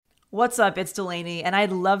What's up? It's Delaney, and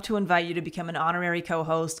I'd love to invite you to become an honorary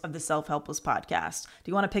co-host of the Self-Helpless podcast. Do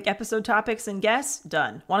you want to pick episode topics and guests?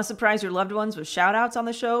 Done. Want to surprise your loved ones with shout-outs on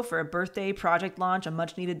the show for a birthday, project launch, a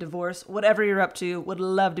much-needed divorce, whatever you're up to? Would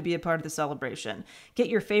love to be a part of the celebration. Get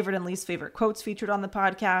your favorite and least favorite quotes featured on the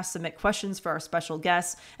podcast, submit questions for our special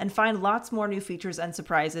guests, and find lots more new features and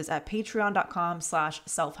surprises at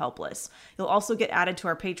patreon.com/selfhelpless. You'll also get added to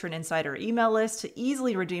our Patron Insider email list to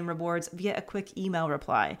easily redeem rewards via a quick email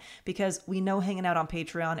reply, because we know hanging out on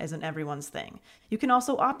Patreon isn't everyone's thing. You can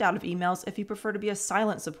also opt out of emails if you prefer to be a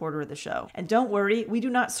silent supporter of the show. And don't worry, we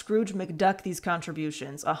do not Scrooge McDuck these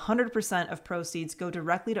contributions. 100% of proceeds go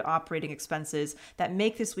directly to operating expenses that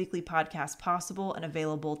make this weekly podcast possible and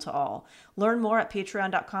available to all. Learn more at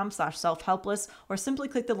patreon.com/selfhelpless or simply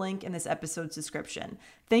click the link in this episode's description.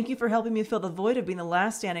 Thank you for helping me fill the void of being the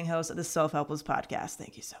last standing host of the Self-Helpless podcast.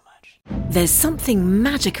 Thank you so much. There's something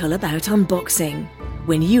magical about unboxing.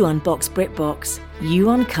 When you unbox BritBox, you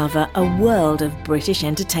uncover a world of British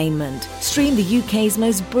entertainment. Stream the UK's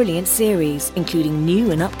most brilliant series, including new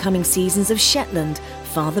and upcoming seasons of Shetland,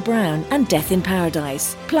 Father Brown and Death in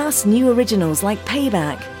Paradise. Plus new originals like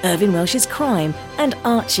Payback, Irving Welsh's Crime and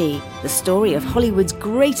Archie, the story of Hollywood's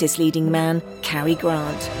greatest leading man, Cary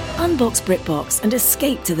Grant. Unbox BritBox and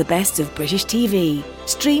escape to the best of British TV.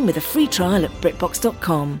 Stream with a free trial at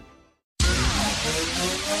BritBox.com.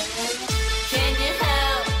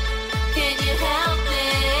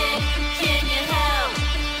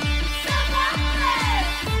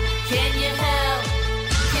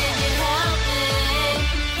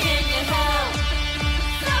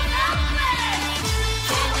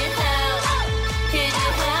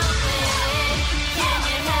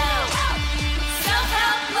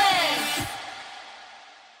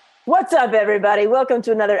 What's up, everybody? Welcome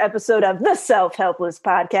to another episode of the Self-Helpless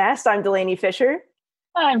podcast. I'm Delaney Fisher.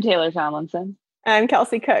 I'm Taylor Tomlinson. I'm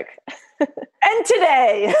Kelsey Cook. And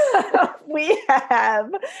today we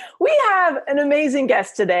have an amazing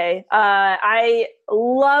guest today. I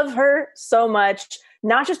love her so much,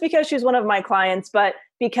 not just because she's one of my clients, but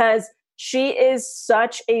because she is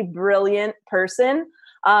such a brilliant person.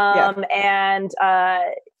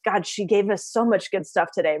 God, she gave us so much good stuff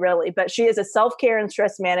today, really. But she is a self-care and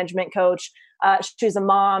stress management coach. She's a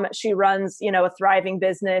mom. She runs, a thriving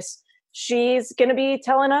business. She's going to be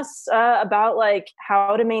telling us about like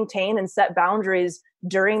how to maintain and set boundaries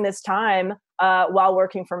during this time while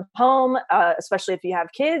working from home, especially if you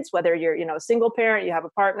have kids, whether you're, a single parent, you have a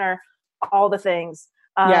partner, all the things.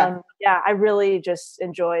 I really just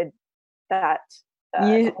enjoyed that.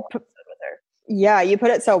 You put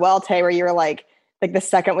it so well, Tay, where you were like the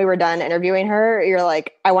second we were done interviewing her, you're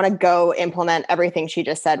like, I want to go implement everything she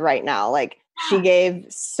just said right now. Like she gave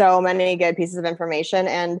so many good pieces of information.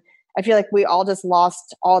 And I feel like we all just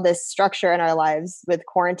lost all this structure in our lives with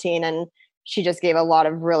quarantine. And she just gave a lot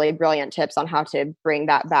of really brilliant tips on how to bring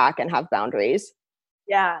that back and have boundaries.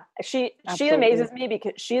 Yeah. She amazes me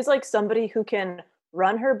because she's like somebody who can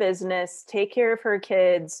run her business, take care of her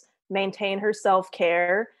kids, maintain her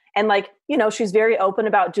self-care. And she's very open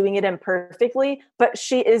about doing it imperfectly, but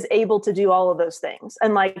she is able to do all of those things.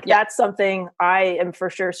 And that's something I am for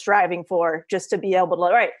sure striving for, just to be able to,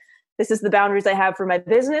 all right, this is the boundaries I have for my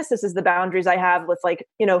business. This is the boundaries I have with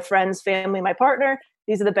friends, family, my partner.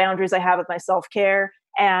 These are the boundaries I have with my self-care.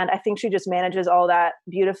 And I think she just manages all that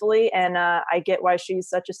beautifully. And I get why she's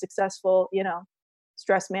such a successful,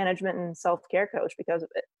 stress management and self-care coach because of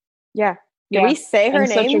it. Yeah. Did we say her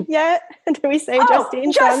name yet? Did we say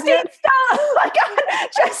Justine Soames yet? Oh my God.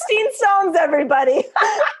 Justine Soames, everybody.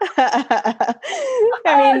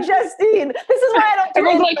 Justine. This is why I don't do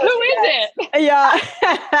Everyone's like, who is it? Yeah.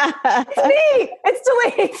 It's me. It's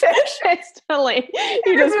Delaney Fish. It's Delaney.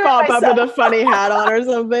 You just pop up with a funny hat on or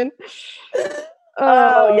something.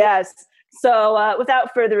 Oh, yes. So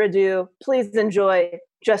without further ado, please enjoy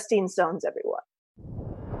Justine Soames, everyone.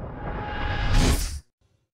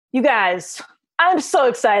 You guys, I'm so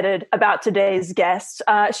excited about today's guest.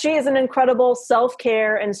 She is an incredible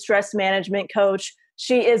self-care and stress management coach.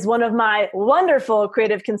 She is one of my wonderful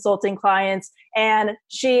creative consulting clients, and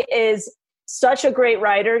she is such a great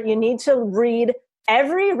writer. You need to read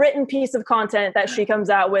every written piece of content that she comes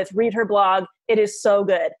out with. Read her blog. It is so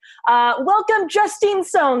good. Welcome, Justine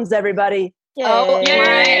Soames, everybody. Yay. Oh,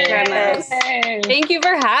 yay. Thank you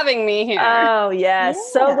for having me here. Oh, yes. Yeah.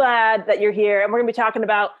 So glad that you're here. And we're going to be talking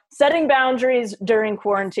about setting boundaries during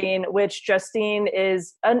quarantine, which Justine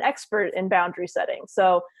is an expert in boundary setting.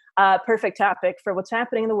 So perfect topic for what's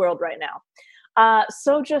happening in the world right now.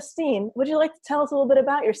 So Justine, would you like to tell us a little bit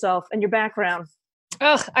about yourself and your background?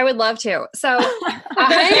 Oh, I would love to. So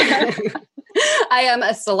I am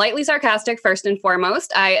a slightly sarcastic first and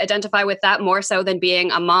foremost. I identify with that more so than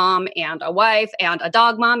being a mom and a wife and a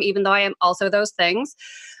dog mom, even though I am also those things.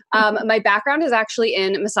 My background is actually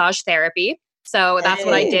in massage therapy. So that's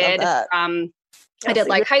what I did. I did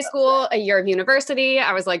like high school, a year of university.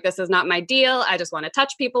 I was like, this is not my deal. I just want to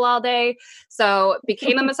touch people all day. So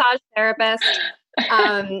became a massage therapist.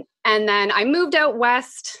 And then I moved out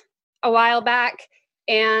west a while back.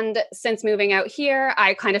 And since moving out here,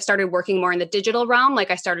 I kind of started working more in the digital realm.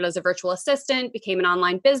 Like I started as a virtual assistant, became an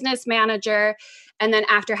online business manager. And then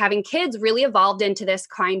after having kids, really evolved into this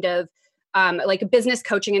kind of like a business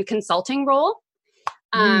coaching and consulting role.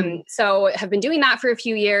 So have been doing that for a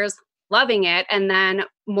few years, loving it. And then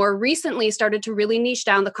more recently started to really niche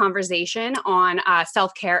down the conversation on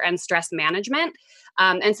self-care and stress management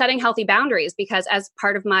and setting healthy boundaries, because as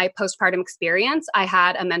part of my postpartum experience, I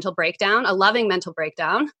had a mental breakdown, a loving mental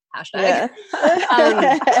breakdown, hashtag.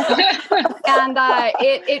 And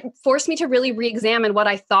it forced me to really re-examine what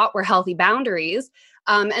I thought were healthy boundaries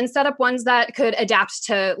and set up ones that could adapt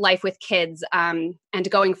to life with kids and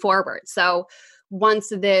going forward. So once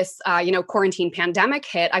this, quarantine pandemic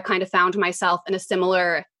hit, I kind of found myself in a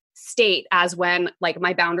similar state as when like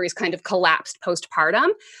my boundaries kind of collapsed postpartum.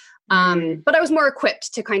 But I was more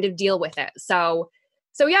equipped to kind of deal with it. So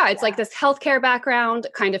yeah, it's like this healthcare background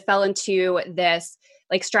kind of fell into this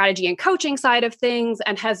like strategy and coaching side of things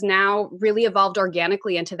and has now really evolved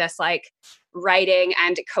organically into this like writing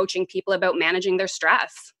and coaching people about managing their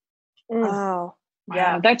stress. Oh,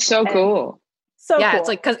 yeah. That's so cool. So yeah, cool. it's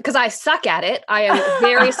like, cause I suck at it. I am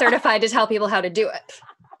very certified to tell people how to do it.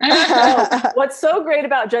 What's so great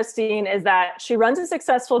about Justine is that she runs a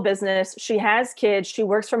successful business. She has kids. She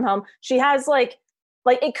works from home. She has like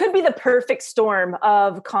it could be the perfect storm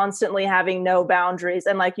of constantly having no boundaries.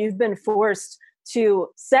 And like you've been forced to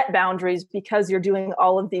set boundaries because you're doing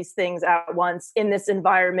all of these things at once in this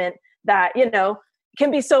environment that, can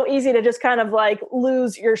be so easy to just kind of like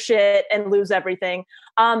lose your shit and lose everything.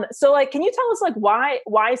 So like, can you tell us like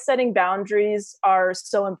why setting boundaries are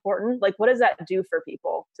so important? Like, what does that do for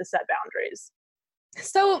people to set boundaries?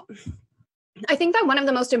 So I think that one of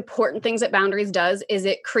the most important things that boundaries does is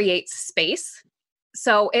it creates space.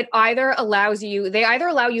 So they either allow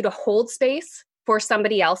you to hold space for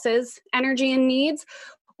somebody else's energy and needs,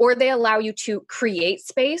 or they allow you to create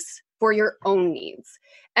space for your own needs.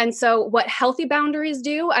 And so what healthy boundaries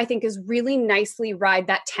do, I think, is really nicely ride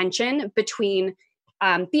that tension between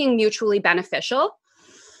being mutually beneficial.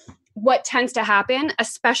 What tends to happen,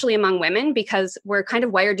 especially among women, because we're kind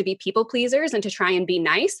of wired to be people pleasers and to try and be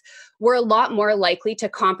nice, we're a lot more likely to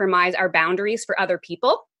compromise our boundaries for other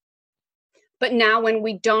people. But now when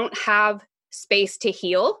we don't have space to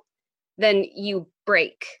heal, then you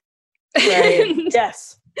break. Right.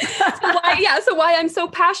 Yes. So why I'm so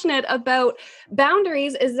passionate about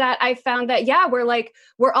boundaries is that I found that,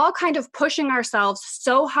 we're all kind of pushing ourselves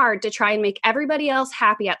so hard to try and make everybody else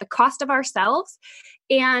happy at the cost of ourselves.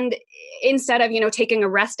 And instead of, taking a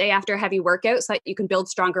rest day after a heavy workout so that you can build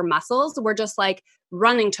stronger muscles, we're just like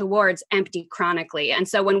running towards empty chronically. And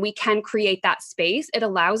so when we can create that space, it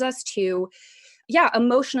allows us to,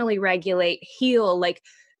 emotionally regulate, heal, like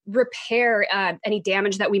repair any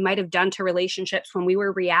damage that we might have done to relationships when we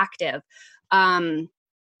were reactive.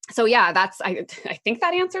 So yeah, I think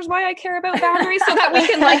that answers why I care about boundaries, so that we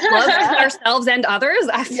can like love ourselves and others.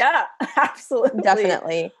 Yeah, absolutely.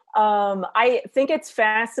 Definitely. I think it's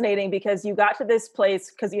fascinating because you got to this place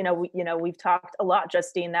because, we've talked a lot,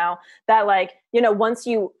 Justine, now that like, once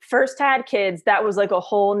you first had kids, that was like a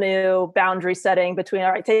whole new boundary setting between,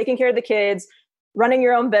 all right, taking care of the kids, running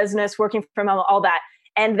your own business, working from home, all that.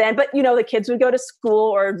 And then, but the kids would go to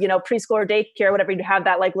school or, preschool or daycare, whatever, you'd have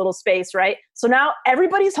that like little space, right? So now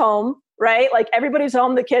everybody's home, right? Like everybody's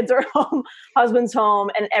home, the kids are home, husband's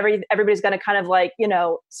home, and everybody's going to kind of like,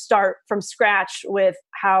 start from scratch with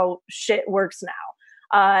how shit works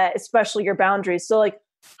now, especially your boundaries. So like,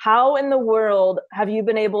 how in the world have you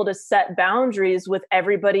been able to set boundaries with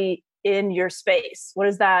everybody in your space? What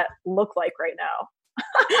does that look like right now?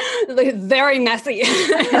 Very messy.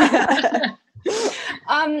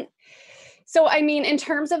 So, I mean, in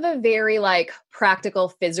terms of a very like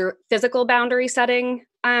practical physical boundary setting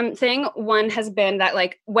thing, one has been that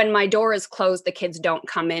like when my door is closed, the kids don't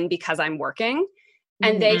come in because I'm working.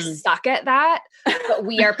 And they suck at that, but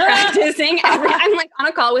we are practicing. I'm like on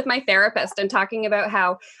a call with my therapist and talking about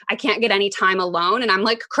how I can't get any time alone, and I'm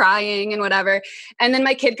like crying and whatever. And then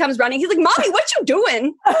my kid comes running. He's like, "Mommy, what you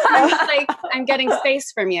doing?" I'm just like, "I'm getting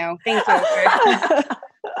space from you. Thank you for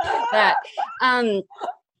that."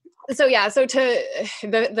 So to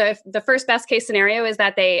the first best case scenario is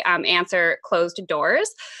that they answer closed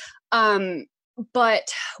doors.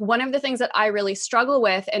 But one of the things that I really struggle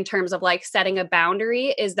with in terms of like setting a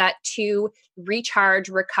boundary is that to recharge,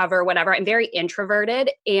 recover, whatever, I'm very introverted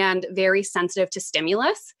and very sensitive to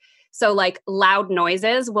stimulus. So like loud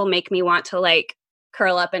noises will make me want to like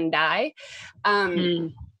curl up and die.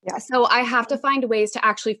 So I have to find ways to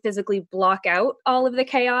actually physically block out all of the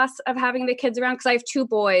chaos of having the kids around, because I have 2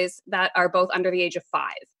 boys that are both under the age of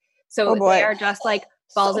 5. So they are just like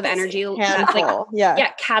balls of energy,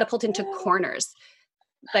 like, catapult into corners.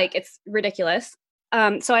 Like it's ridiculous.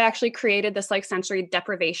 So I actually created this like sensory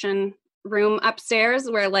deprivation room upstairs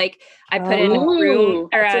where like I put in a room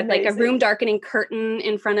or like a room darkening curtain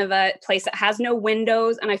in front of a place that has no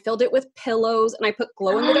windows, and I filled it with pillows and I put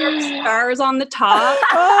glow in the dark stars on the top.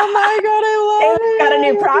 Oh my God, I love it. Got a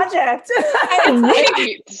new project.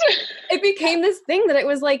 It became this thing that it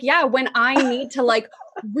was like, yeah, when I need to like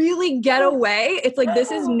really get away, it's like,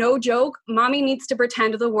 this is no joke. Mommy needs to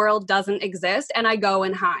pretend the world doesn't exist, and I go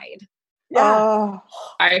and hide. Yeah. Oh,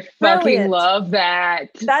 I fucking love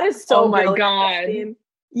that. That is so my God. Justine.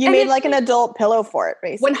 You made like an adult pillow for it,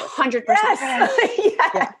 basically. 100%.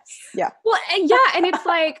 Yes. Yeah. Well, yeah. And it's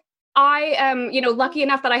like, I am, lucky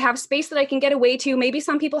enough that I have space that I can get away to. Maybe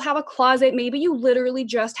some people have a closet. Maybe you literally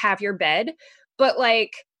just have your bed. But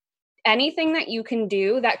like anything that you can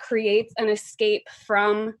do that creates an escape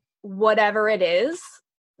from whatever it is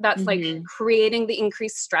that's like creating the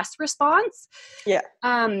increased stress response. Yeah.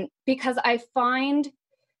 Because I find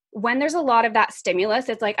when there's a lot of that stimulus,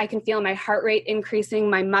 it's like I can feel my heart rate increasing,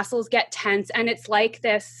 my muscles get tense, and it's like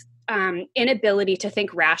this inability to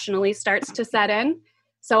think rationally starts to set in.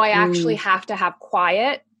 So I actually have to have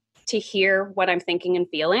quiet to hear what I'm thinking and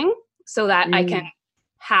feeling so that I can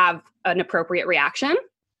have an appropriate reaction.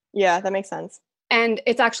 Yeah, that makes sense. And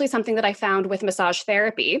it's actually something that I found with massage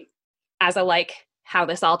therapy as a like how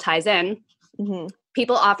this all ties in.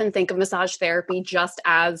 People often think of massage therapy just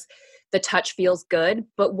as the touch feels good,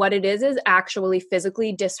 but what it is actually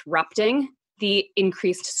physically disrupting the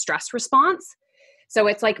increased stress response. So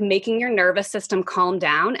it's like making your nervous system calm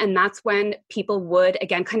down. And that's when people would,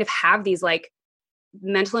 again, kind of have these like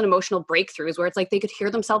mental and emotional breakthroughs where it's like they could hear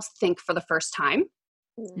themselves think for the first time.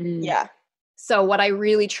 Yeah. So what I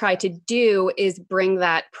really try to do is bring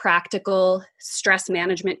that practical stress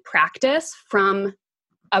management practice from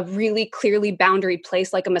a really clearly boundaried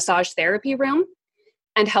place like a massage therapy room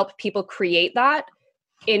and help people create that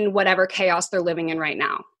in whatever chaos they're living in right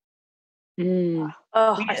now.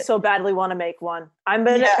 Oh, I so badly want to make one.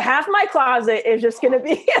 Half my closet is just going to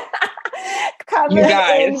be covered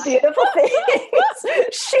in beautiful things.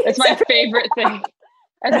 It's my favorite thing.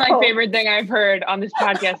 That's my favorite thing I've heard on this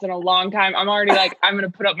podcast in a long time. I'm already like, I'm going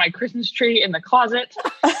to put up my Christmas tree in the closet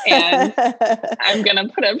and I'm going to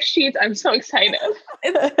put up sheets. I'm so excited.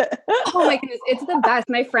 Oh my goodness. It's the best.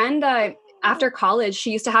 My friend, after college,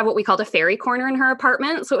 she used to have what we called a fairy corner in her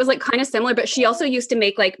apartment. So it was like kind of similar, but she also used to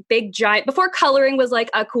make like big giant, before coloring was like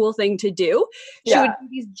a cool thing to do. She would do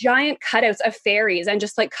these giant cutouts of fairies and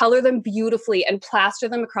just like color them beautifully and plaster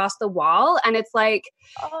them across the wall. And it's like,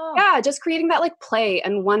 just creating that like play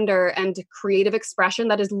and wonder and creative expression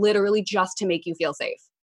that is literally just to make you feel safe.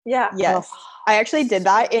 Yeah. Yes. I actually did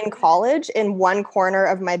that in college in one corner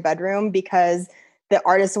of my bedroom because the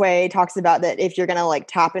Artist Way talks about that if you're going to like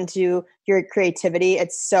tap into your creativity,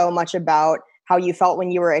 it's so much about how you felt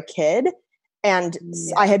when you were a kid. And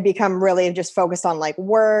I had become really just focused on like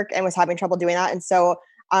work and was having trouble doing that. And so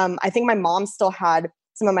I think my mom still had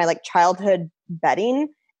some of my like childhood bedding.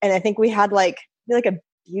 And I think we had like a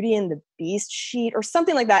Beauty and the Beast sheet or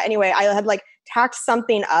something like that. Anyway, I had like tacked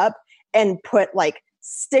something up and put like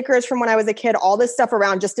stickers from when I was a kid, all this stuff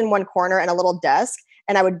around just in one corner and a little desk.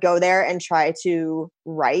 And I would go there and try to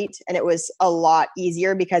write. And it was a lot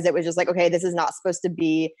easier because it was just like, okay, this is not supposed to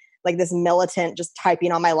be like this militant just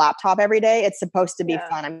typing on my laptop every day. It's supposed to be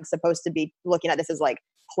fun. I'm supposed to be looking at this as like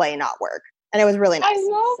play, not work. And it was really nice. I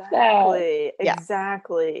love that.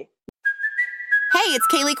 Exactly. Hey, it's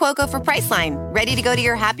Kaylee Cuoco for Priceline. Ready to go to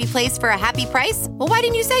your happy place for a happy price? Well, why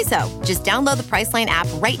didn't you say so? Just download the Priceline app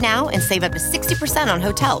right now and save up to 60% on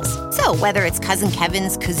hotels. So whether it's Cousin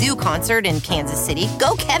Kevin's Kazoo Concert in Kansas City,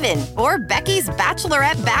 go Kevin, or Becky's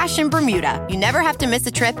Bachelorette Bash in Bermuda, you never have to miss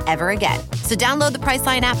a trip ever again. So download the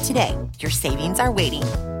Priceline app today. Your savings are waiting.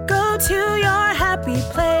 Go to your happy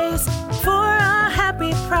place for a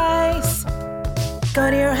happy price.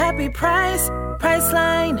 Go to your happy price,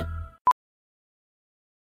 Priceline.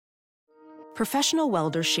 Professional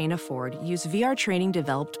welder Shayna Ford used VR training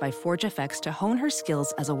developed by ForgeFX to hone her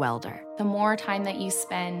skills as a welder. The more time that you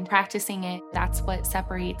spend practicing it, that's what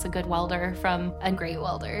separates a good welder from a great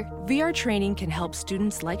welder. VR training can help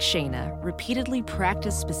students like Shayna repeatedly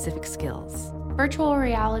practice specific skills. Virtual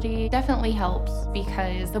reality definitely helps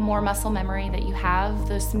because the more muscle memory that you have,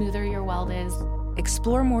 the smoother your weld is.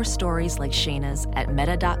 Explore more stories like Shayna's at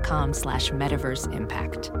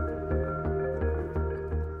meta.com/metaverseimpact.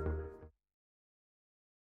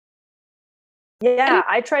 Yeah,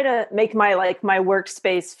 I try to make my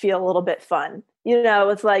workspace feel a little bit fun.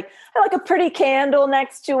 It's like I like a pretty candle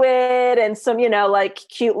next to it and some, like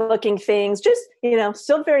cute looking things, just,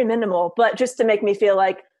 still very minimal, but just to make me feel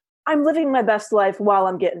like I'm living my best life while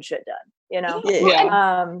I'm getting shit done. Yeah.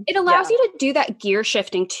 It allows you to do that gear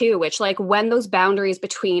shifting too, which like when those boundaries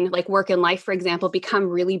between like work and life, for example, become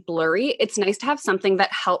really blurry, it's nice to have something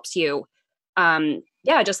that helps you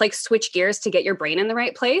just like switch gears to get your brain in the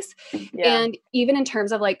right place. Yeah. And even in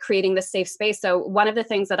terms of like creating this safe space. So one of the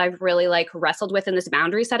things that I've really like wrestled with in this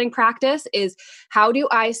boundary setting practice is how do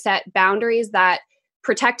I set boundaries that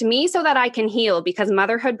protect me so that I can heal? Because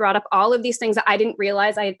motherhood brought up all of these things that I didn't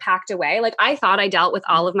realize I had packed away. Like I thought I dealt with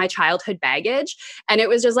all of my childhood baggage and it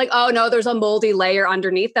was just like, oh no, there's a moldy layer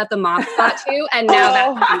underneath that the moms got to. And now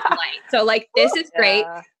that's coming to light. So like, this is great.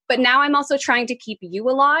 But now I'm also trying to keep you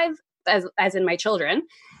alive as in my children.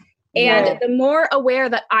 And the more aware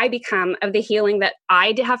that I become of the healing that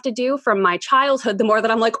I have to do from my childhood, the more that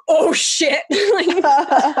I'm like, oh shit.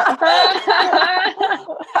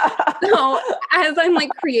 So as I'm like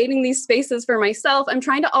creating these spaces for myself, I'm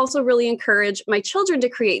trying to also really encourage my children to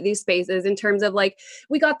create these spaces in terms of like,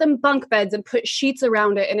 we got them bunk beds and put sheets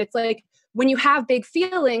around it. And it's like, when you have big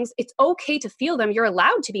feelings, it's okay to feel them. You're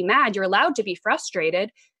allowed to be mad. You're allowed to be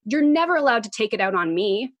frustrated. You're never allowed to take it out on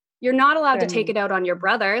me. You're not allowed to take it out on your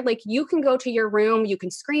brother. Like you can go to your room, you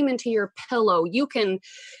can scream into your pillow, you can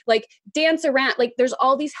like dance around. Like there's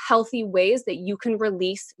all these healthy ways that you can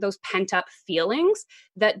release those pent up feelings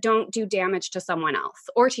that don't do damage to someone else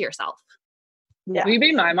or to yourself. Yeah. Will you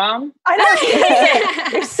be my mom? I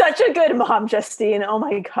know. You're such a good mom, Justine. Oh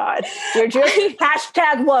my God. You're just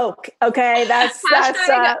hashtag woke. Okay. That's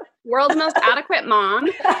world's most adequate mom.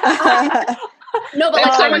 No, but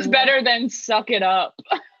like so much better than suck it up.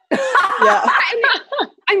 Yeah.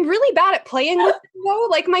 I'm really bad at playing with it, though.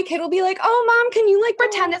 Like my kid will be like, oh mom, can you like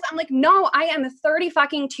pretend this? I'm like, no, I am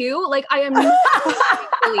 30-2. Like I am not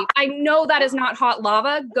I know that is not hot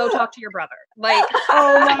lava. Go talk to your brother. Like,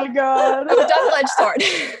 oh my God. A double-edged sword.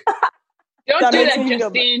 Don't do that,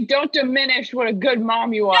 Justine. Don't diminish what a good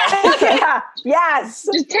mom you are. Yeah. Yes.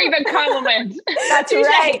 Just take the compliment. That's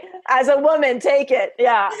right. As a woman, take it.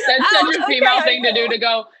 Yeah. That's such a female thing to do, to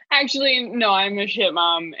go, actually, no, I'm a shit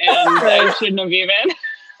mom and I shouldn't have even.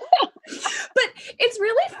 But it's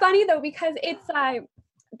really funny though, because it's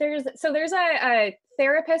there's a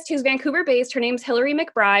therapist who's Vancouver based. Her name's Hillary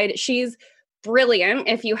McBride. She's brilliant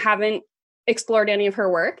if you haven't explored any of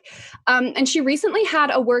her work. And she recently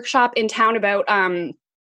had a workshop in town about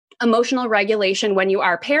emotional regulation when you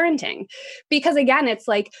are parenting. Because again, it's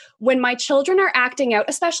like when my children are acting out,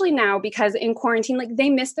 especially now because in quarantine, like they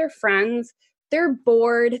miss their friends, they're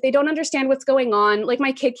bored, they don't understand what's going on. Like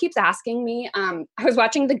my kid keeps asking me, I was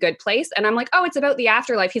watching The Good Place and I'm like, oh, it's about the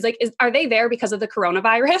afterlife. He's like, are they there because of the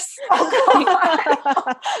coronavirus? Are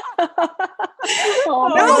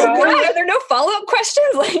there no follow-up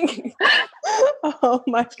questions? Like, oh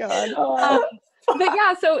my God. But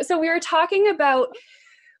yeah, so we were talking about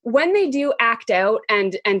when they do act out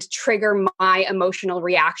and trigger my emotional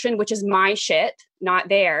reaction, which is my shit, not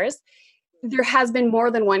theirs. There has been more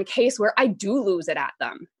than one case where I do lose it at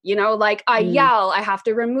them. Like I yell, I have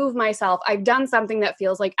to remove myself. I've done something that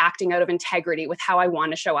feels like acting out of integrity with how I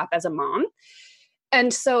want to show up as a mom.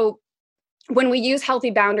 And so when we use healthy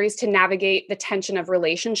boundaries to navigate the tension of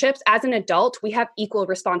relationships, as an adult, we have equal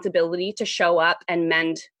responsibility to show up and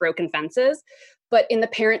mend broken fences. But in the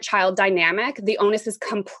parent-child dynamic, the onus is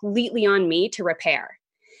completely on me to repair.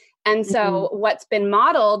 And so what's been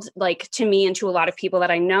modeled, like to me and to a lot of people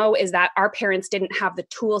that I know, is that our parents didn't have the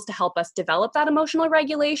tools to help us develop that emotional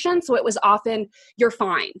regulation. So it was often, you're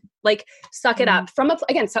fine, like suck it up. From a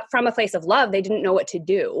place of love, they didn't know what to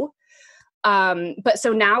do. But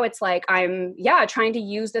so now it's like, I'm trying to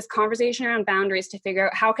use this conversation around boundaries to figure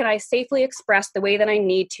out how can I safely express the way that I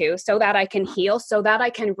need to, so that I can heal, so that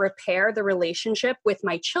I can repair the relationship with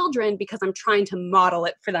my children, because I'm trying to model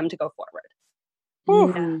it for them to go forward.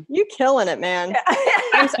 Ooh, you killing it, man.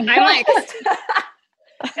 I'm like,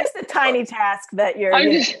 it's a tiny task that you're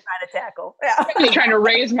trying to tackle. Yeah. I'm just trying to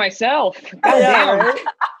raise myself. Right?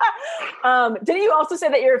 Didn't you also say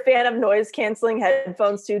that you're a fan of noise canceling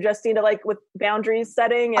headphones too, Justine, to like with boundaries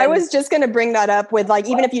setting? I was just going to bring that up with like,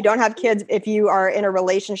 even if you don't have kids, if you are in a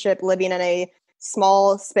relationship living in a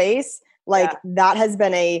small space, like that has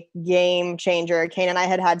been a game changer. Kane and I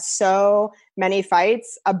had so many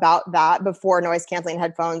fights about that before noise canceling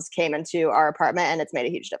headphones came into our apartment, and it's made a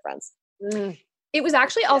huge difference. It was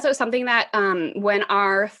actually also something that when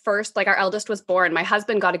our eldest was born, my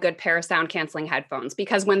husband got a good pair of sound canceling headphones,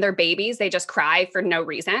 because when they're babies, they just cry for no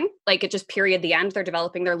reason. Like it just period the end, they're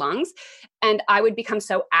developing their lungs. And I would become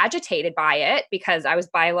so agitated by it because I was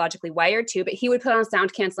biologically wired to, but he would put on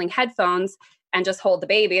sound canceling headphones and just hold the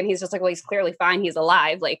baby. And he's just like, well, he's clearly fine. He's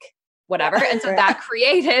alive, like whatever. And so that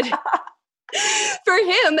created for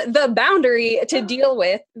him the boundary to deal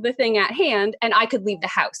with the thing at hand. And I could leave the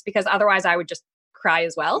house because otherwise I would just cry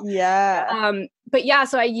as well. But yeah,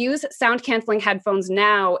 so I use sound canceling headphones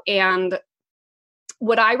now. And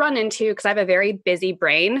what I run into, because I have a very busy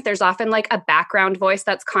brain, there's often like a background voice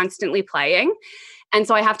that's constantly playing. And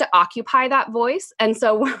so I have to occupy that voice. And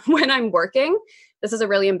so when I'm working, this is a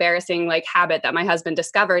really embarrassing like habit that my husband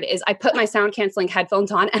discovered, is I put my sound canceling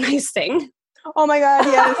headphones on and I sing. Oh my God,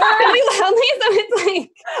 yes. Really loudly. So it's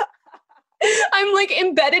like, I'm like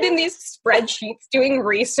embedded in these spreadsheets doing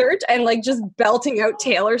research and like just belting out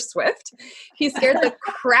Taylor Swift. He scared the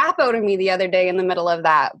crap out of me the other day in the middle of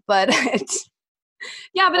that. But it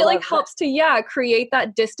like helps to, create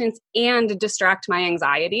that distance and distract my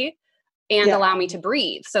anxiety and allow me to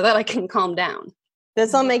breathe so that I can calm down.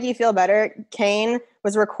 This will make you feel better. Kane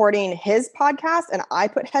was recording his podcast and I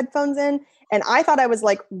put headphones in, and I thought I was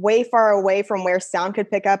like way far away from where sound could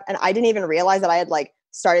pick up. And I didn't even realize that I had like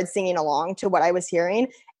started singing along to what I was hearing.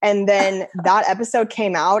 And then that episode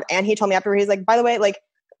came out and he told me after, he's like, by the way, like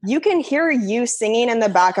you can hear you singing in the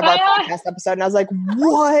back of our podcast episode. And I was like,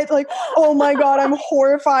 what? Like, oh my God, I'm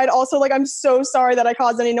horrified. Also, like, I'm so sorry that I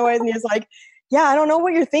caused any noise. And he was like, yeah, I don't know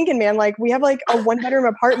what you're thinking, man. Like we have like a 1-bedroom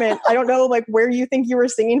apartment. I don't know like where you think you were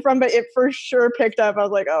singing from, but it for sure picked up. I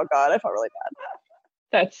was like, oh God, I felt really bad.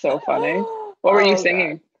 That's so funny. What were you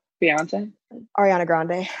singing? God. Beyonce? Ariana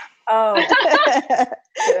Grande. Oh,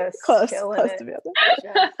 close to Beyonce.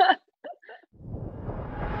 Yeah.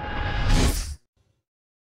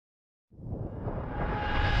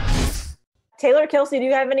 Taylor, Kelsey, do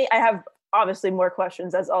you have any? I have obviously more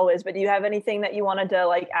questions as always, but do you have anything that you wanted to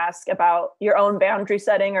like ask about your own boundary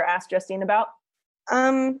setting or ask Justine about?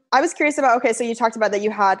 I was curious about, okay, so you talked about that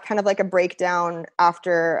you had kind of like a breakdown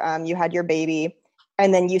after you had your baby,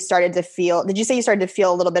 and then you started to feel, did you say you started to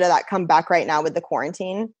feel a little bit of that come back right now with the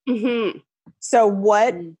quarantine? Mm-hmm. So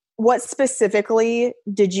what specifically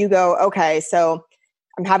did you go, okay, so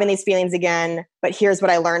I'm having these feelings again, but here's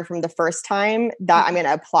what I learned from the first time that I'm going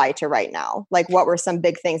to apply to right now. Like what were some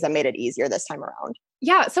big things that made it easier this time around?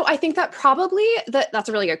 Yeah. So I think that probably that's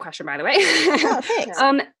a really good question, by the way. Oh, thanks.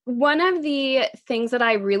 One of the things that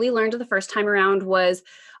I really learned the first time around was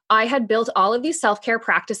I had built all of these self-care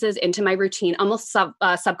practices into my routine almost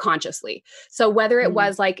subconsciously. So whether it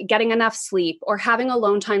was like getting enough sleep or having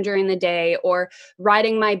alone time during the day or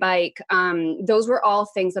riding my bike, those were all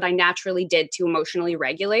things that I naturally did to emotionally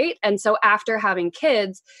regulate. And so after having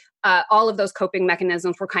kids, all of those coping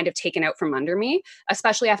mechanisms were kind of taken out from under me,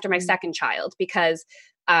 especially after my second child, because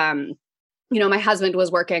my husband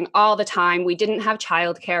was working all the time. We didn't have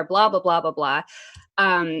childcare, blah, blah, blah, blah, blah.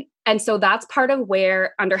 And so that's part of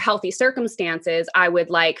where under healthy circumstances, I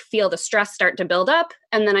would like feel the stress start to build up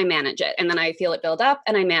and then I manage it. And then I feel it build up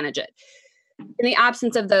and I manage it. In the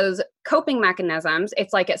absence of those coping mechanisms,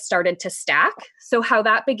 it's like it started to stack. So how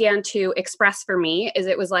that began to express for me is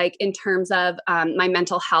it was like in terms of my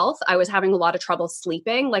mental health, I was having a lot of trouble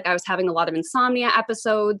sleeping. Like I was having a lot of insomnia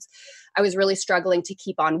episodes. I was really struggling to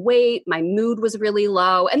keep on weight. My mood was really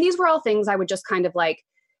low. And these were all things I would just kind of like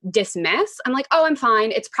dismiss. I'm like, oh, I'm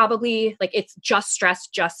fine. It's probably like, it's just stress.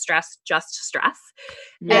 Yeah.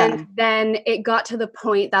 And then it got to the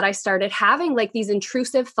point that I started having like these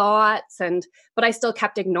intrusive thoughts but I still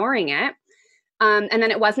kept ignoring it. And then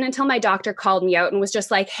it wasn't until my doctor called me out and was just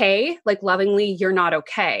like, hey, like lovingly, you're not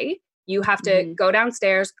okay. You have to go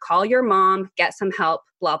downstairs, call your mom, get some help,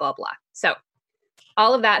 blah, blah, blah. So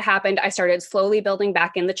all of that happened. I started slowly building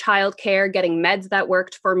back in the childcare, getting meds that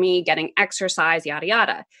worked for me, getting exercise, yada,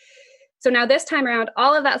 yada. So now this time around,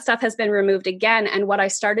 all of that stuff has been removed again. And what I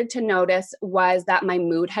started to notice was that my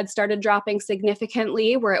mood had started dropping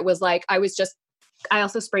significantly, where it was like, I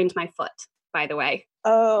also sprained my foot, by the way.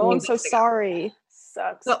 Oh, I'm so sorry.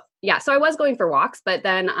 Sucks. So, yeah. So I was going for walks, but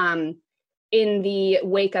then in the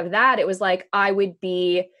wake of that, it was like, I would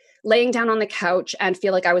be laying down on the couch and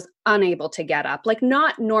feel like I was unable to get up, like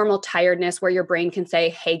not normal tiredness where your brain can say,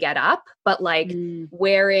 hey, get up, but like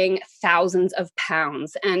wearing thousands of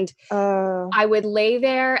pounds. And I would lay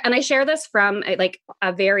there, and I share this from like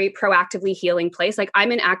a very proactively healing place. Like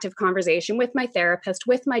I'm in active conversation with my therapist,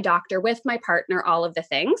 with my doctor, with my partner, all of the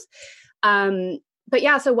things. But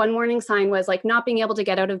yeah, so one warning sign was like not being able to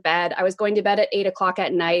get out of bed. I was going to bed at 8 o'clock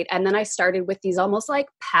at night. And then I started with these almost like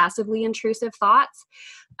passively intrusive thoughts,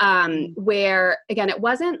 where again, it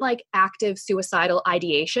wasn't like active suicidal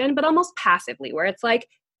ideation, but almost passively, where it's like,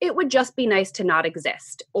 it would just be nice to not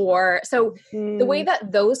exist. Or so the way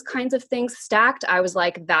that those kinds of things stacked, I was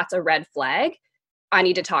like, that's a red flag. I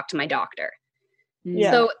need to talk to my doctor.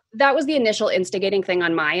 Yeah. So that was the initial instigating thing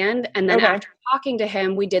on my end. And then after talking to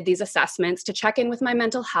him, we did these assessments to check in with my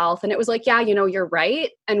mental health. And it was like, yeah, you know, you're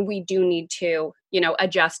right. And we do need to, you know,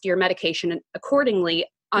 adjust your medication accordingly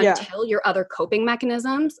until your other coping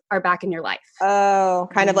mechanisms are back in your life. Oh,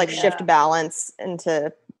 kind of like shift balance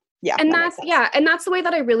into, And that's, and that's the way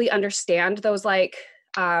that I really understand those like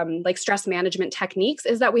stress management techniques,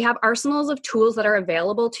 is that we have arsenals of tools that are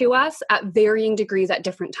available to us at varying degrees at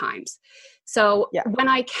different times. So when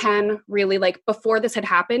I can really, like before this had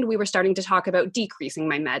happened, we were starting to talk about decreasing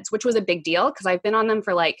my meds, which was a big deal because I've been on them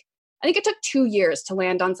for like, I think it took 2 years to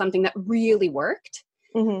land on something that really worked.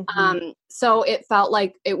 So it felt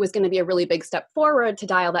like it was going to be a really big step forward to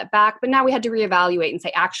dial that back. But now we had to reevaluate and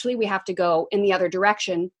say, actually, we have to go in the other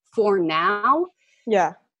direction for now.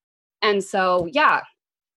 Yeah. And so,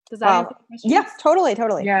 does that answer the question? Yeah,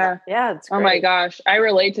 totally. Yeah. It's great. Oh my gosh. I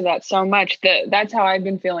relate to that so much. That's how I've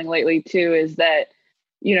been feeling lately too, is that,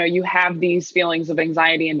 you know, you have these feelings of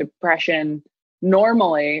anxiety and depression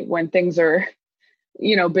normally when things are,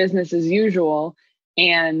 you know, business as usual.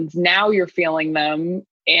 And now you're feeling them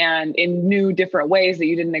and in new different ways that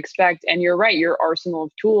you didn't expect. And you're right. Your arsenal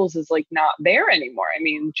of tools is like not there anymore. I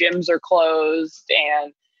mean, gyms are closed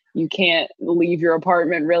and you can't leave your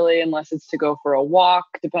apartment really unless it's to go for a walk,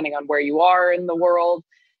 depending on where you are in the world.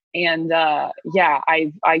 And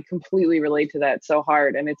I completely relate to that so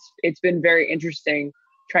hard. And it's been very interesting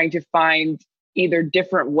trying to find either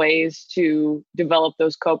different ways to develop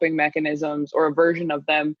those coping mechanisms or a version of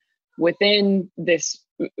them within this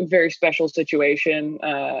very special situation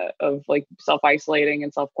of like self-isolating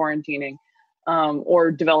and self-quarantining,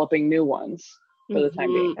 or developing new ones for the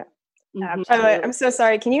time being. By the way, I'm so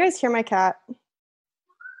sorry. Can you guys hear my cat?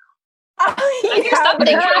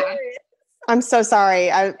 I'm so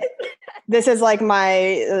sorry. This is like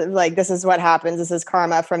this is what happens. This is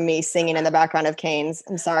karma from me singing in the background of Canes.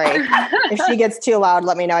 I'm sorry. If she gets too loud,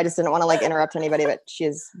 let me know. I just didn't want to like interrupt anybody, but she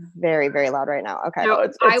is very, very loud right now. Okay. No,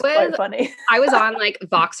 it's quite funny. I was on like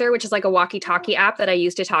Voxer, which is like a walkie-talkie app that I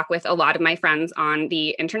use to talk with a lot of my friends on the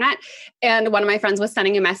internet. And one of my friends was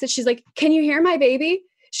sending a message. She's like, can you hear my baby?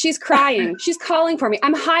 She's crying. She's calling for me.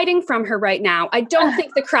 I'm hiding from her right now. I don't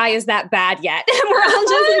think the cry is that bad yet. And we're all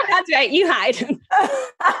just like, that's right. You hide.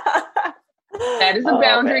 That is a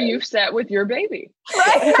boundary you've set with your baby.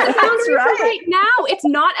 Right. That's right. Now, it's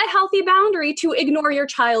not a healthy boundary to ignore your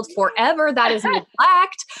child forever. That is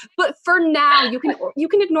neglect. But for now, you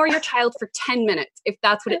can ignore your child for 10 minutes if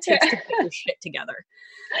that's what it takes to get your shit together.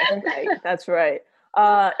 Okay, that's right.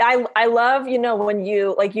 I love, you know, when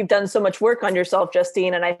you've done so much work on yourself,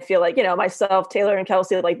 Justine, and I feel like, you know, myself, Taylor and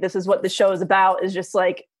Kelsey, like this is what the show is about, is just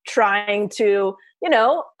like trying to, you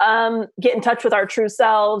know, get in touch with our true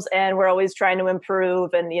selves, and we're always trying to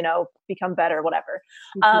improve and, you know, become better, whatever.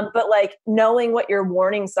 But like knowing what your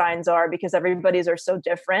warning signs are, because everybody's are so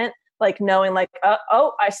different, like knowing like,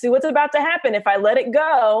 I see what's about to happen. If I let it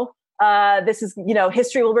go, this is, you know,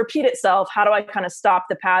 history will repeat itself. How do I kind of stop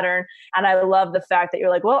the pattern? And I love the fact that you're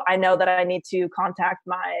like, well, I know that I need to contact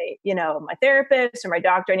my, you know, my therapist or my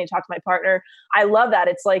doctor. I need to talk to my partner. I love that.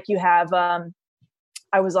 It's like you have,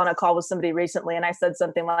 I was on a call with somebody recently and I said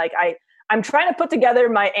something like, I'm trying to put together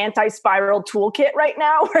my anti-spiral toolkit right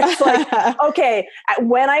now, where it's like, okay,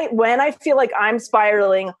 when I feel like I'm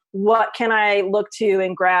spiraling, what can I look to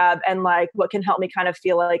and grab, and like what can help me kind of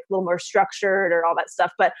feel like a little more structured or all that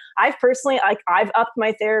stuff. But I've personally, I've upped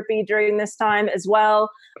my therapy during this time as well.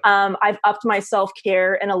 I've upped my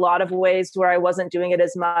self-care in a lot of ways where I wasn't doing it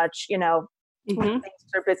as much, you know, things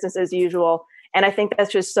are business as usual. And I think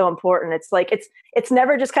that's just so important. It's like, it's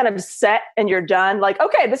never just kind of set and you're done. Like,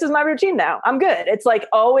 okay, this is my routine now, I'm good. It's like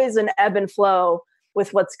always an ebb and flow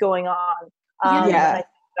with what's going on. And I think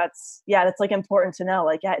that's like important to know.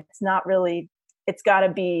 Like, it's not really, it's gotta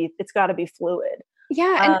be fluid.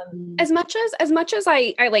 Yeah, and as much as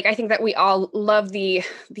I like, I think that we all love the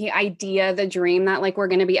idea, the dream that like we're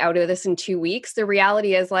going to be out of this in 2 weeks. The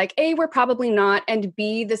reality is like, A, we're probably not, and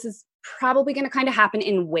B, this is probably going to kind of happen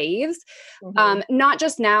in waves, not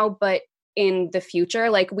just now, but in the future.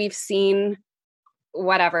 Like we've seen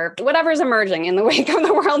whatever's emerging in the wake of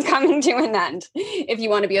the world coming to an end, if you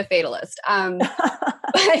want to be a fatalist.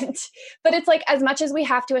 But it's like, as much as we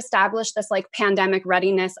have to establish this like pandemic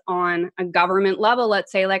readiness on a government level, let's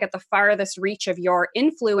say like at the farthest reach of your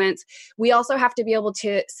influence, we also have to be able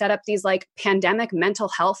to set up these like pandemic mental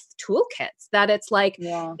health toolkits that it's like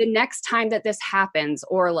the next time that this happens,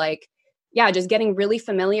 or like, just getting really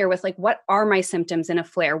familiar with like, what are my symptoms in a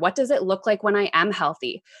flare? What does it look like when I am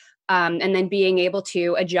healthy? And then being able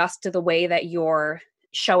to adjust to the way that you're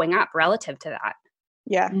showing up relative to that.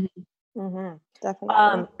 Yeah,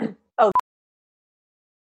 definitely.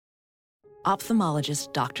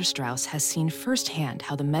 Ophthalmologist Dr. Strauss has seen firsthand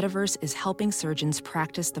how the metaverse is helping surgeons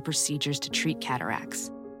practice the procedures to treat cataracts.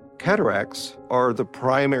 Cataracts are the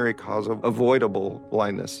primary cause of avoidable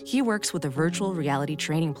blindness. He works with a virtual reality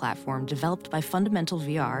training platform developed by Fundamental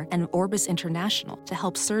VR and Orbis International to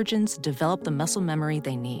help surgeons develop the muscle memory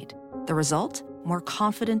they need. The result? More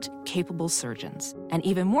confident, capable surgeons. And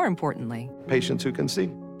even more importantly, patients who can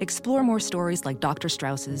see. Explore more stories like Dr.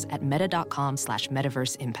 Strauss's at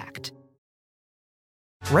meta.com/metaverseimpact.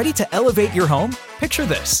 Ready to elevate your home? Picture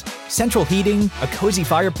this: central heating, a cozy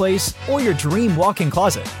fireplace, or your dream walk-in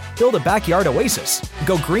closet. Build a backyard oasis,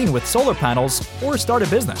 go green with solar panels, or start a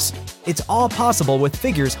business. It's all possible with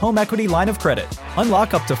Figure's home equity line of credit.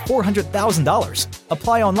 Unlock up to $400,000.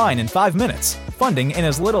 Apply online in 5 minutes. Funding in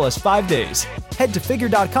as little as 5 days. Head to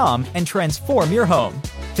Figure.com and transform your home.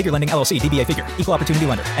 Figure Lending LLC, DBA Figure, Equal Opportunity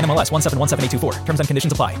Lender, NMLS 1717824. Terms and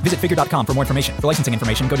conditions apply. Visit Figure.com for more information. For licensing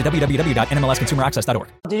information, go to www.nmlsconsumeraccess.org.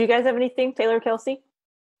 Did you guys have anything, Taylor, Kelsey?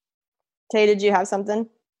 Tay, did you have something?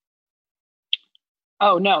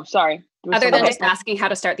 Oh, no, sorry. Other than just asking how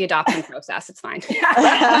to start the adoption process, it's fine.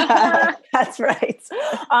 That's right.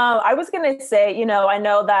 I was going to say, I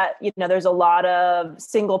know that, there's a lot of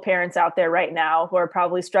single parents out there right now who are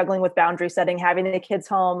probably struggling with boundary setting, having the kids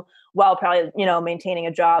home while probably, maintaining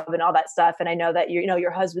a job and all that stuff. And I know that,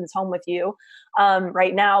 your husband's home with you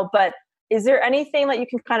right now, but is there anything that you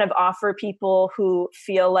can kind of offer people who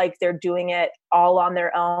feel like they're doing it all on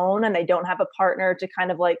their own and they don't have a partner to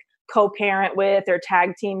kind of like co-parent with or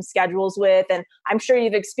tag team schedules with? And I'm sure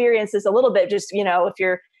you've experienced this a little bit, just,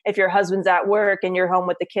 if your husband's at work and you're home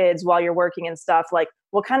with the kids while you're working and stuff, like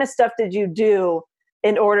what kind of stuff did you do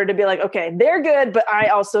in order to be like, okay, they're good, but I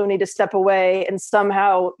also need to step away and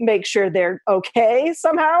somehow make sure they're okay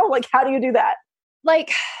somehow? Like, how do you do that?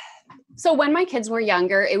 Like, so when my kids were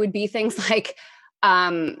younger, it would be things like,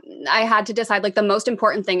 I had to decide, like, the most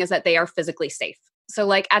important thing is that they are physically safe. So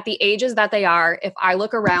like at the ages that they are, if I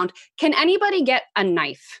look around, can anybody get a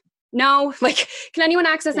knife? No. Like, can anyone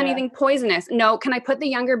access anything poisonous? No. Can I put the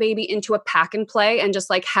younger baby into a pack and play and just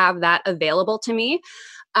like have that available to me?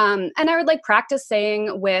 And I would like practice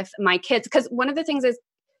saying with my kids, because one of the things is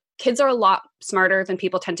kids are a lot smarter than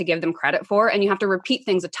people tend to give them credit for. And you have to repeat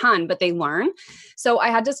things a ton, but they learn. So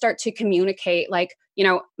I had to start to communicate like,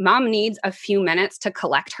 mom needs a few minutes to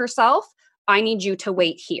collect herself. I need you to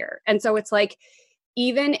wait here. And so it's like,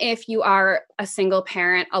 even if you are a single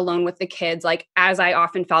parent alone with the kids, like as I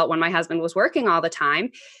often felt when my husband was working all the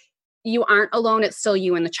time, you aren't alone. It's still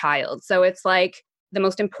you and the child. So it's like the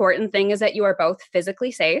most important thing is that you are both physically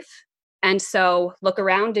safe. And so look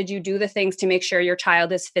around. Did you do the things to make sure your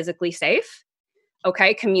child is physically safe?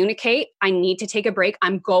 Okay, communicate. I need to take a break.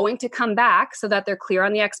 I'm going to come back so that they're clear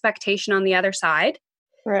on the expectation on the other side.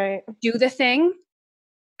 Right. Do the thing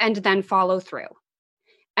and then follow through.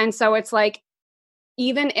 And so it's like,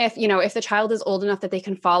 even if, if the child is old enough that they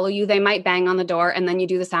can follow you, they might bang on the door and then you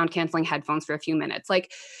do the sound canceling headphones for a few minutes.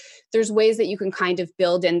 Like there's ways that you can kind of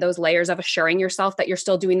build in those layers of assuring yourself that you're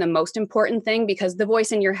still doing the most important thing, because the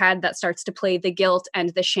voice in your head that starts to play the guilt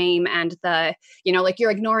and the shame and the, like you're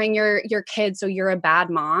ignoring your kids, so you're a bad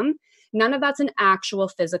mom. None of that's an actual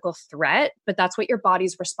physical threat, but that's what your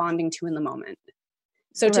body's responding to in the moment.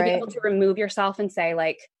 So to be able to remove yourself and say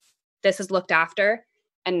like, this is looked after,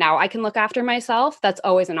 and now I can look after myself, that's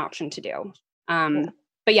always an option to do.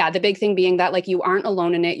 But yeah, the big thing being that like you aren't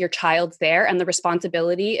alone in it, your child's there, and the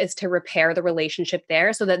responsibility is to repair the relationship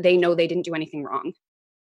there so that they know they didn't do anything wrong.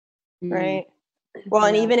 Right. Well,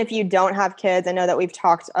 and even if you don't have kids, I know that we've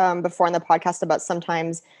talked before in the podcast about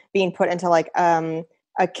sometimes being put into like a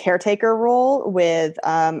caretaker role with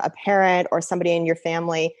a parent or somebody in your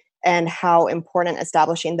family, and how important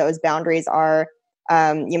establishing those boundaries are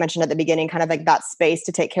you mentioned at the beginning, kind of like that space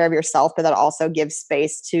to take care of yourself, but that also gives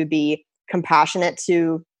space to be compassionate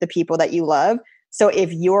to the people that you love. So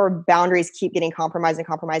if your boundaries keep getting compromised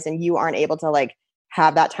and you aren't able to like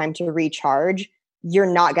have that time to recharge,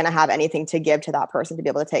 you're not going to have anything to give to that person to be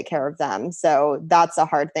able to take care of them. So that's a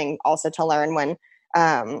hard thing also to learn when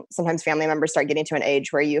sometimes family members start getting to an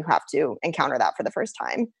age where you have to encounter that for the first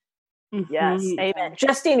time. Yes. Amen.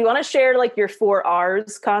 Justine, you want to share like your 4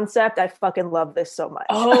 R's concept? I fucking love this so much.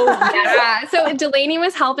 Oh, yeah. So Delaney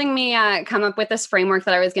was helping me come up with this framework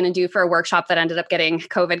that I was going to do for a workshop that ended up getting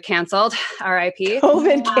COVID canceled. RIP.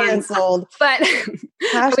 COVID canceled. But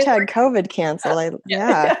hashtag COVID canceled.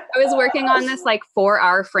 I was working on this like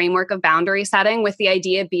 4R framework of boundary setting, with the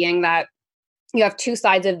idea being that you have 2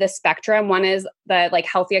 sides of this spectrum. One is the like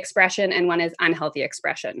healthy expression and one is unhealthy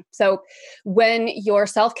expression. So when your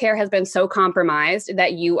self-care has been so compromised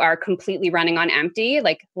that you are completely running on empty,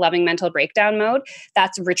 like loving mental breakdown mode,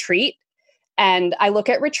 that's retreat. And I look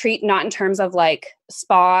at retreat not in terms of like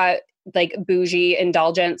spa, like bougie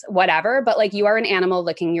indulgence, whatever, but like you are an animal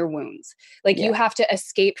licking your wounds. Like you have to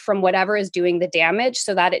escape from whatever is doing the damage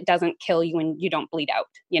so that it doesn't kill you and you don't bleed out,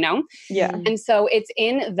 you know? Yeah. And so it's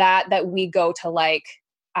in that we go to like,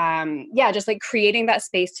 just like creating that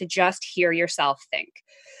space to just hear yourself think.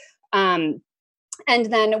 And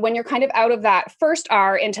then when you're kind of out of that first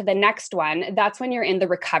R into the next one, that's when you're in the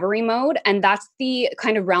recovery mode. And that's the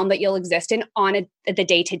kind of realm that you'll exist in on the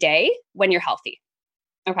day-to-day when you're healthy.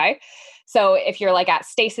 Okay. So if you're like at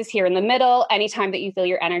stasis here in the middle, anytime that you feel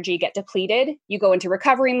your energy get depleted, you go into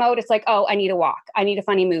recovery mode. It's like, oh, I need a walk. I need a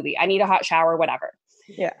funny movie. I need a hot shower, whatever.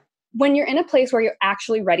 Yeah. When you're in a place where you're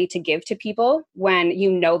actually ready to give to people, when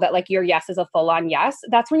you know that like your yes is a full-on yes,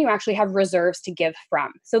 that's when you actually have reserves to give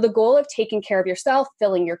from. So the goal of taking care of yourself,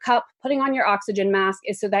 filling your cup, putting on your oxygen mask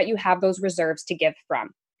is so that you have those reserves to give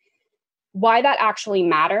from. Why that actually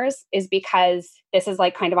matters is because this is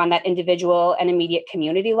like kind of on that individual and immediate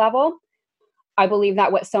community level. I believe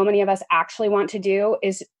that what so many of us actually want to do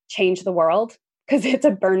is change the world, because it's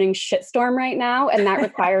a burning shitstorm right now, and that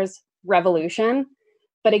requires revolution.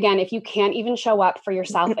 But again, if you can't even show up for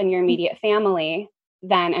yourself and your immediate family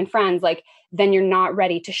and friends, then you're not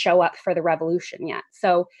ready to show up for the revolution yet.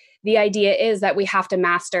 So the idea is that we have to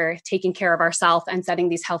master taking care of ourselves and setting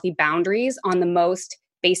these healthy boundaries on the most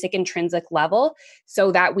basic intrinsic level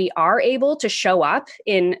so that we are able to show up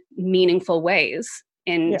in meaningful ways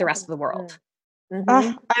in the rest of the world.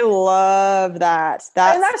 Mm-hmm. I love that.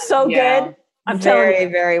 That's so good. I'm very,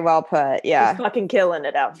 very well put. Yeah. He's fucking killing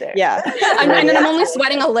it out there. Yeah. I'm only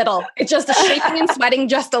sweating a little. It's just shaking and sweating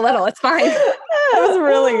just a little. It's fine. That was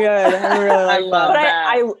really good. I really like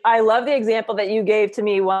that. I love the example that you gave to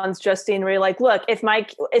me once, Justine, where you're like, look, it's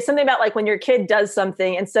something about like when your kid does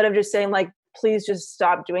something, instead of just saying like, please just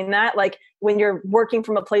stop doing that. Like when you're working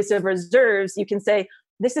from a place of reserves, you can say,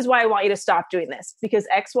 this is why I want you to stop doing this, because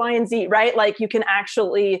X, Y, and Z, right? Like you can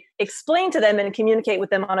actually explain to them and communicate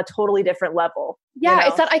with them on a totally different level. Yeah, you know?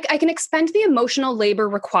 It's that I can expend the emotional labor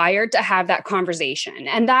required to have that conversation.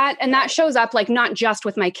 And that shows up like not just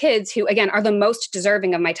with my kids, who again are the most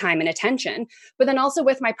deserving of my time and attention, but then also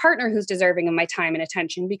with my partner who's deserving of my time and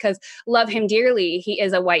attention, because love him dearly, he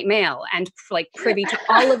is a white male and like privy to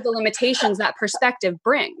all of the limitations that perspective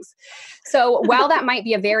brings. So while that might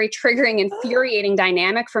be a very triggering, infuriating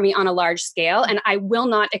dynamic for me on a large scale, and I will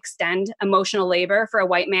not extend emotional labor for a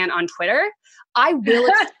white man on Twitter, I will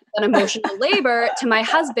extend that emotional labor to my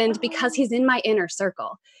husband because he's in my inner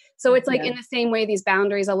circle. So it's like in the same way, these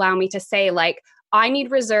boundaries allow me to say like, I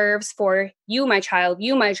need reserves for you, my child,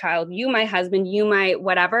 you, my husband, you, my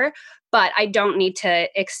whatever, but I don't need to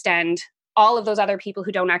extend all of those other people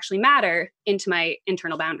who don't actually matter into my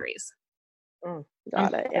internal boundaries.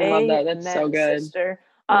 Got it. I love that. That's so good. Sister.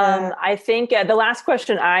 I think the last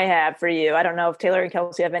question I have for you, I don't know if Taylor and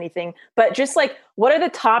Kelsey have anything, but just like, what are the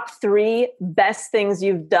top 3 best things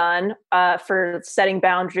you've done for setting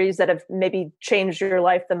boundaries that have maybe changed your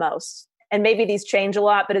life the most? And maybe these change a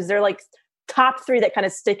lot, but is there like top 3 that kind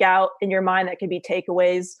of stick out in your mind that could be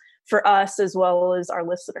takeaways for us as well as our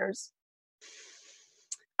listeners?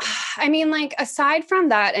 I mean, like, aside from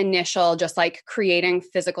that initial, just like creating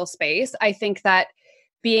physical space, I think that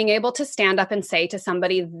being able to stand up and say to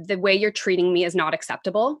somebody, the way you're treating me is not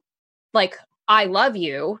acceptable. Like, I love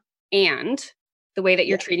you, and the way that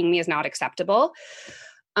you're treating me is not acceptable.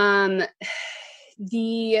 Let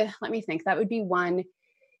me think, that would be one.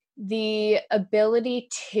 The ability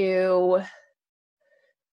to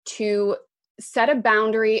set a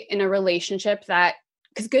boundary in a relationship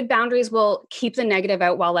because good boundaries will keep the negative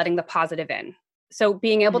out while letting the positive in. So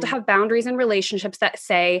being able to have boundaries in relationships that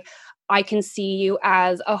say, I can see you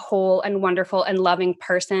as a whole and wonderful and loving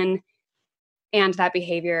person, and that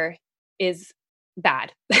behavior is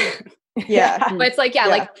bad. Yeah. But it's like,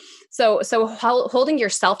 like, so holding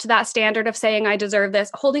yourself to that standard of saying, I deserve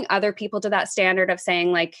this, holding other people to that standard of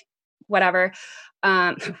saying like, whatever,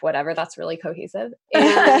 whatever, that's really cohesive. And,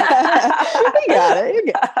 You got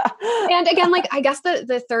it. And again, like, I guess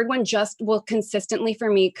the third one just will consistently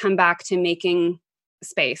for me come back to making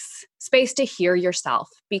space to hear yourself,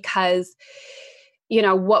 because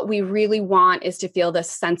what we really want is to feel this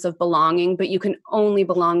sense of belonging, but you can only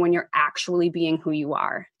belong when you're actually being who you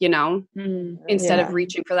are, instead of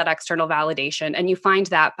reaching for that external validation. And you find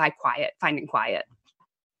that by finding quiet.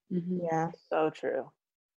 Yeah. So true.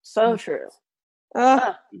 So true.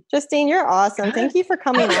 Justine, you're awesome. Thank you for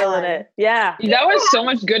coming on. Yeah. That was so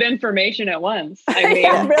much good information at once. I mean,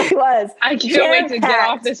 it really was. I can't wait to get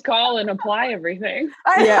off this call and apply everything.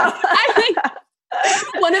 I think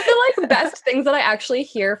one of the like best things that I actually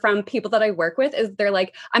hear from people that I work with is they're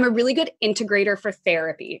like, I'm a really good integrator for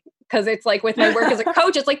therapy. Because it's like with my work as a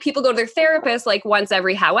coach, it's like people go to their therapist like once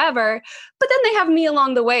every however, but then they have me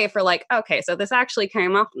along the way for like, okay, so this actually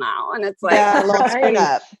came up now. And it's like,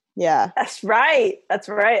 up. Yeah. That's right.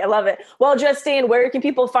 I love it. Well, Justine, where can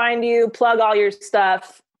people find you? Plug all your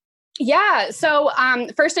stuff. Yeah. So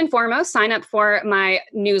first and foremost, sign up for my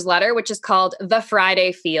newsletter, which is called The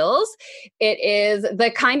Friday Feels. It is the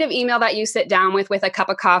kind of email that you sit down with a cup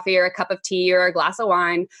of coffee or a cup of tea or a glass of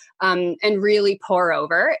wine and really pour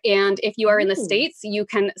over. And if you are in the States, you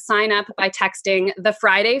can sign up by texting The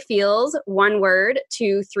Friday Feels, one word,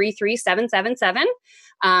 to 33777.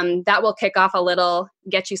 That will kick off a little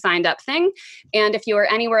get you signed up thing. And if you are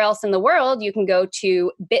anywhere else in the world, you can go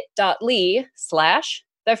to bit.ly/The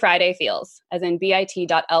Friday Feels, as in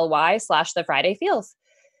bit.ly/The Friday Feels.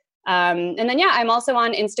 And then, I'm also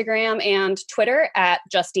on Instagram and Twitter at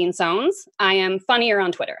Justine Sones. I am funnier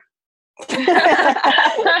on Twitter.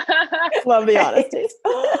 Love the honesty.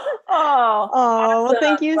 Well,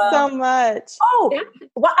 thank you so much.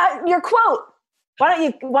 Your quote.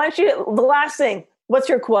 Why don't you, the last thing, what's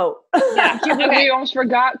your quote? Yeah, we almost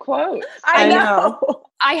forgot quotes. I know.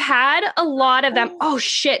 I had a lot of them. Oh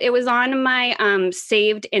shit. It was on my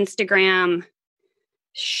saved Instagram.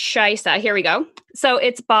 Shisa. Here we go. So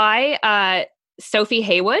it's by Sophie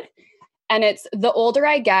Haywood. And it's, the older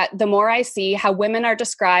I get, the more I see how women are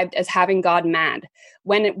described as having gone mad,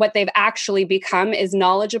 when what they've actually become is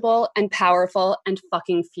knowledgeable and powerful and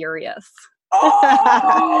fucking furious.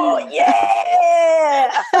 Oh,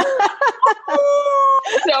 yeah.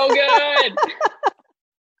 So good.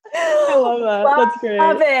 I love that. That's great.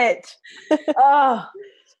 Love it. Oh,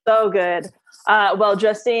 so good. Well,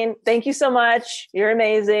 Justine, thank you so much. You're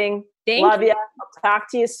amazing. Love you. I'll talk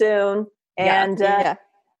to you soon. And stay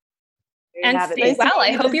well.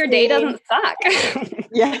 I hope your day doesn't suck.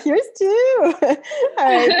 Yeah, yours too. All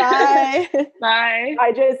right, bye. Bye.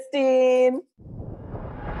 Bye, Justine.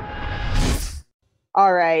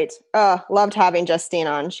 All right. Loved having Justine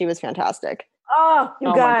on. She was fantastic. Oh,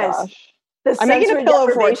 you guys. I'm making a pillow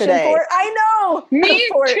fort today. I know. Me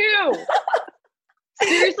too.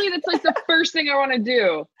 Seriously, that's like the first thing I want to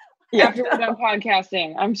do after we're done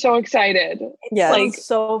podcasting. I'm so excited. Yeah, like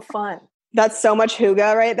so fun. That's so much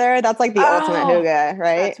hygge right there. That's like the ultimate hygge,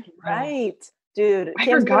 right? That's right, dude. I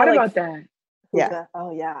forgot about that. Yeah.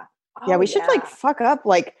 Oh yeah. Yeah, we should like fuck up,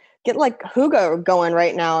 like get like hygge going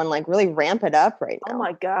right now and like really ramp it up right now. Oh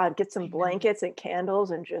my God. Get some blankets and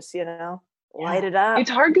candles and just, light it up. It's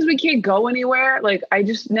hard because we can't go anywhere. Like I'm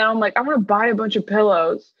like, I want to buy a bunch of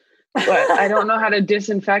pillows, but I don't know how to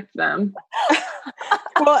disinfect them.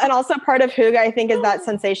 Well, and also part of hygge, I think, is that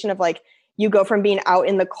sensation of like, you go from being out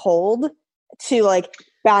in the cold to like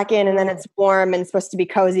back in, and then it's warm and supposed to be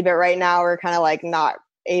cozy. But right now we're kind of like not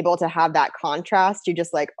able to have that contrast. You're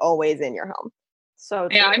just like always in your home. So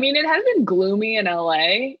yeah, I mean, it has been gloomy in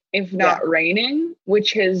LA, if not raining,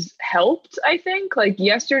 which has helped, I think. Like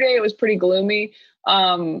yesterday, it was pretty gloomy.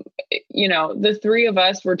 The three of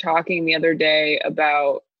us were talking the other day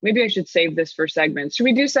about, maybe I should save this for segments. Should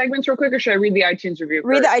we do segments real quick, or should I read the iTunes review first?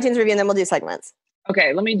 Read the iTunes review and then we'll do segments.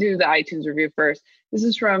 Okay, let me do the iTunes review first. This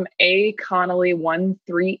is from A.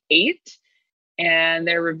 Connolly138. And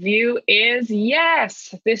their review is,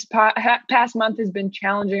 yes, this past month has been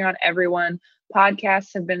challenging on everyone.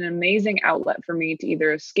 Podcasts have been an amazing outlet for me to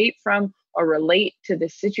either escape from or relate to the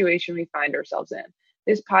situation we find ourselves in.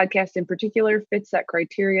 This podcast in particular fits that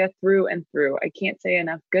criteria through and through. I can't say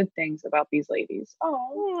enough good things about these ladies.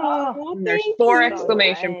 There's 4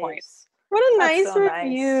 exclamation points. What a nice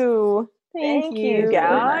review. Thank you,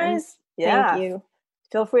 guys. Yeah. Thank you.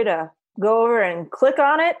 Feel free to go over and click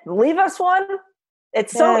on it. Leave us one.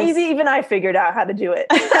 It's so easy. Even I figured out how to do it.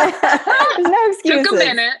 There's no excuses. Took a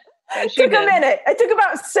minute. Took a minute. It took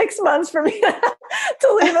about 6 months for me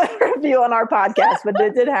to leave a review on our podcast, but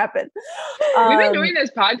it did happen. We've been doing this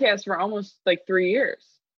podcast for almost like 3 years.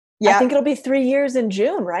 Yeah. I think it'll be 3 years in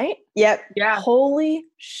June, right? Yep. Yeah. Holy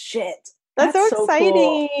shit. That's so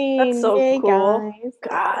exciting. Cool. That's so cool. Guys.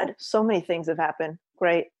 God, so many things have happened.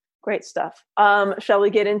 Great stuff. Shall we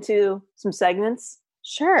get into some segments?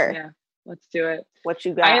 Sure. Yeah, let's do it. What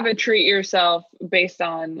you got? I have a treat yourself based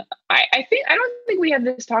on, I don't think we had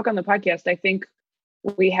this talk on the podcast. I think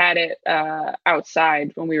we had it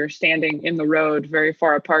outside when we were standing in the road very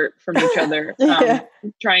far apart from each other,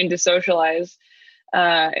 trying to socialize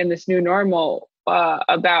in this new normal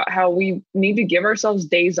about how we need to give ourselves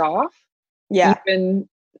days off. Yeah. Even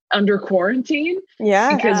under quarantine.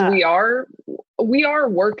 Yeah. Because we are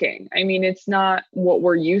working. I mean, it's not what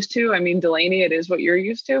we're used to. I mean, Delaney, it is what you're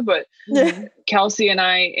used to, but Kelsey and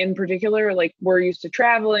I in particular, like we're used to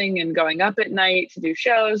traveling and going up at night to do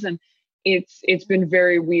shows. And it's been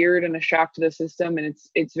very weird and a shock to the system. And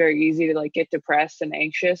it's very easy to like get depressed and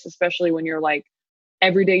anxious, especially when you're like,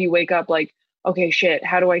 every day you wake up like, okay, shit,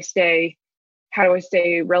 how do I stay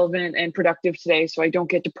relevant and productive today so I don't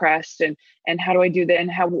get depressed? And how do I do that?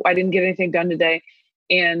 And how I didn't get anything done today.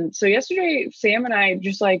 And so yesterday, Sam and I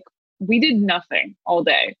just like, we did nothing all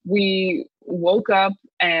day. We woke up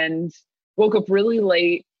really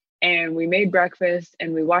late and we made breakfast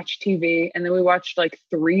and we watched TV and then we watched like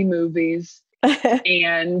 3 movies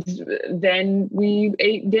and then we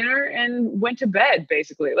ate dinner and went to bed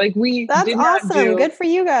basically. Like That's did not awesome. do Good for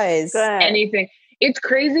you guys. anything. It's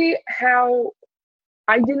crazy how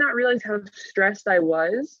I did not realize how stressed I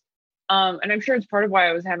was. And I'm sure it's part of why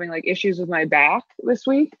I was having like issues with my back this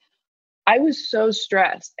week. I was so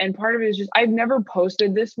stressed. And part of it is just, I've never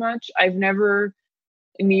posted this much. I've never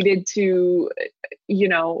needed to,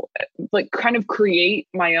 like kind of create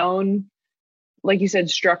my own, like you said,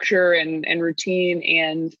 structure and routine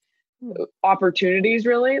and opportunities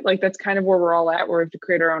really. Like that's kind of where we're all at, where we have to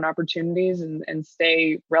create our own opportunities and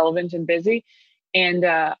stay relevant and busy. And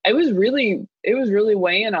it was really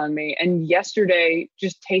weighing on me. And yesterday,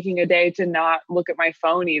 just taking a day to not look at my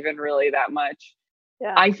phone even really that much,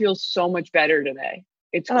 I feel so much better today.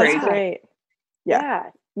 It's crazy. That's great. Yeah.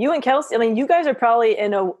 You and Kelsey, I mean, you guys are probably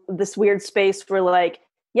in this weird space where like,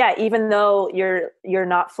 even though you're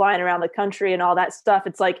not flying around the country and all that stuff,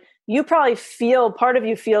 it's like you probably part of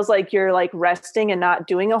you feels like you're like resting and not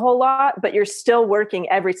doing a whole lot, but you're still working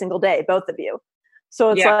every single day, both of you.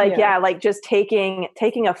 So it's like just taking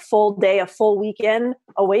a full day, a full weekend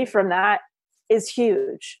away from that is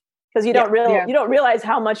huge because you don't realize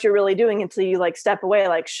how much you're really doing until you like step away.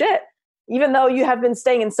 Like shit, even though you have been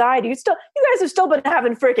staying inside, you guys have still been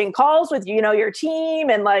having freaking calls with your team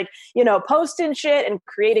and like posting shit and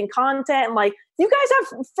creating content and like you guys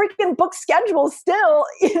have freaking book schedules still,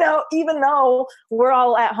 even though we're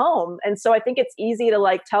all at home. And so I think it's easy to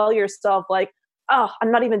like tell yourself like, oh,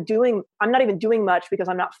 I'm not even doing much because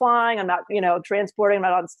I'm not flying. I'm not, transporting. I'm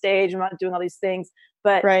not on stage. I'm not doing all these things.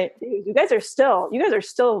 But dude, you guys are still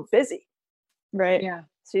busy. Right. Yeah.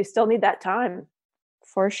 So you still need that time.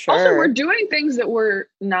 For sure. Also, we're doing things that we're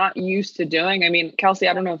not used to doing. I mean, Kelsey,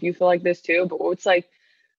 I don't know if you feel like this too, but it's like,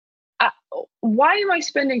 why am I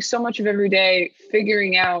spending so much of every day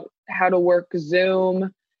figuring out how to work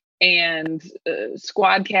Zoom and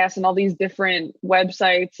Squadcast and all these different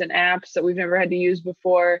websites and apps that we've never had to use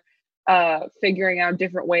before, figuring out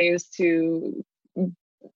different ways to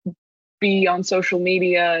be on social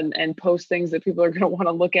media and post things that people are going to want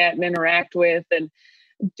to look at and interact with, and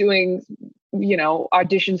doing,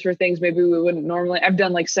 auditions for things maybe we wouldn't normally. I've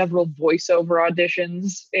done like several voiceover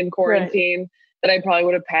auditions in quarantine that I probably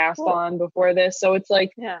would have passed on before this. So it's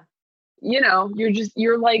like, you're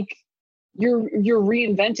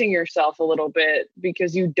reinventing yourself a little bit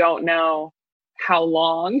because you don't know how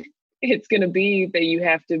long it's going to be that you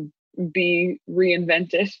have to be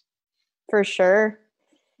reinvented. For sure.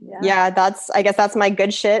 Yeah, I guess that's my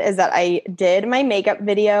good shit is that I did my makeup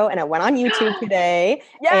video and it went on YouTube today.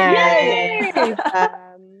 Yay! And,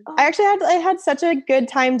 I had such a good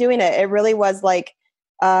time doing it. It really was like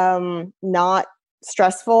not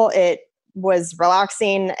stressful. It was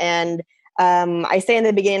relaxing. And I say in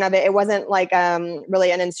the beginning of it, it wasn't like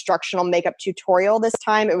really an instructional makeup tutorial this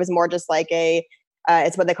time. It was more just like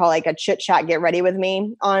it's what they call like a chit chat, get ready with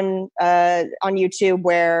me on YouTube,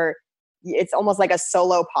 where it's almost like a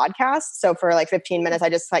solo podcast. So for like 15 minutes, I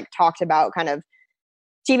just like talked about kind of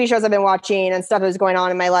TV shows I've been watching and stuff that was going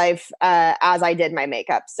on in my life as I did my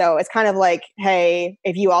makeup. So it's kind of like, hey,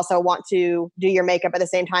 if you also want to do your makeup at the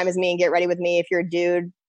same time as me and get ready with me, if you're a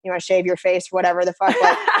dude, you want to shave your face, whatever the fuck,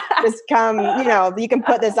 like just come, you can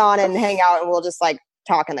put this on and hang out and we'll just like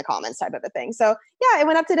talk in the comments type of a thing. So yeah, I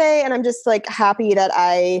went up today and I'm just like happy that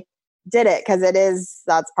I did it because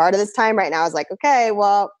that's part of this time right now. I was like, okay,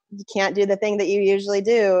 well, you can't do the thing that you usually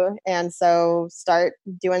do. And so start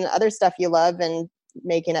doing other stuff you love and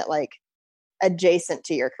making it like adjacent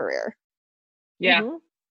to your career. Yeah. Mm-hmm.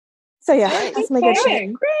 So yeah, that's my good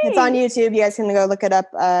shit. Great. It's on YouTube. You guys can go look it up.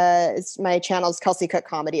 My channel's Kelsey Cook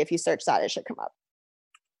Comedy. If you search that, it should come up.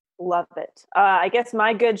 Love it. I guess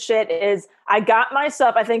my good shit is I got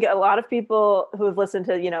myself, I think a lot of people who have listened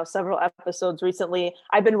to, several episodes recently,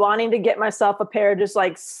 I've been wanting to get myself a pair of just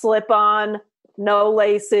like slip on, no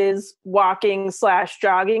laces, walking /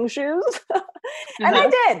 jogging shoes. And I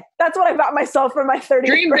did. That's what I bought myself for my 30th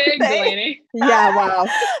Dream birthday. big, Delaney. Yeah, wow.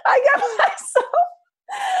 I got myself,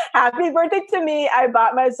 happy birthday to me. I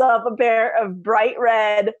bought myself a pair of bright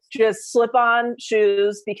red, just slip-on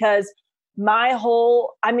shoes because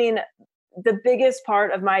the biggest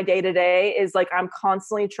part of my day-to-day is like I'm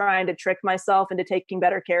constantly trying to trick myself into taking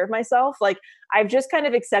better care of myself. Like I've just kind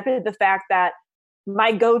of accepted the fact that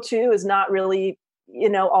my go-to is not really,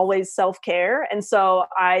 always self-care. And so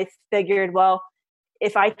I figured, well,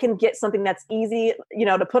 if I can get something that's easy,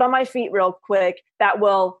 to put on my feet real quick, that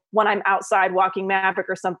will, when I'm outside walking Maverick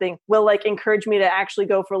or something, will like encourage me to actually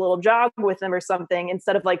go for a little jog with them or something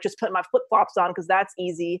instead of like just putting my flip-flops on because that's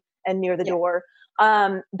easy and near the door.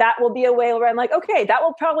 That will be a way where I'm like, okay, that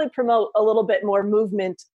will probably promote a little bit more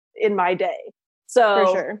movement in my day. So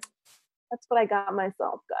for sure. That's what I got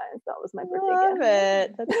myself, guys. That was my birthday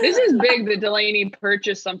gift. This is big that Delaney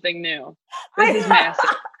purchased something new. This is massive.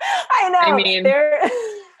 I know. I mean,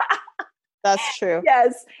 that's true.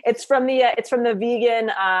 Yes, it's from the vegan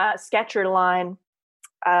Skechers line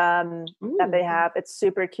that they have. It's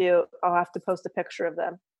super cute. I'll have to post a picture of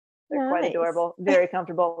them. They're quite adorable, very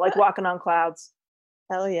comfortable, like walking on clouds.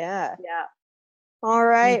 Hell yeah. Yeah. All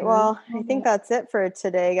right. Well, I think that's it for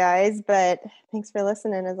today, guys. But thanks for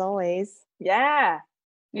listening as always. Yeah.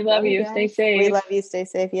 We love you. Stay safe. We love you. Stay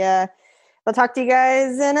safe. Yeah. We'll talk to you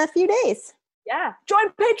guys in a few days. Yeah. Join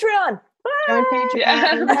Patreon. Bye. Join Patreon.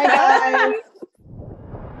 Yeah. Bye, guys.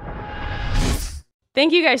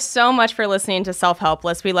 Thank you guys so much for listening to Self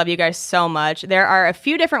Helpless. We love you guys so much. There are a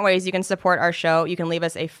few different ways you can support our show. You can leave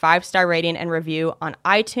us a 5-star rating and review on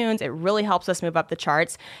iTunes. It really helps us move up the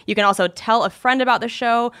charts. You can also tell a friend about the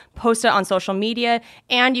show, post it on social media,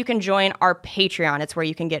 and you can join our Patreon. It's where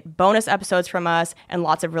you can get bonus episodes from us and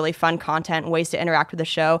lots of really fun content and ways to interact with the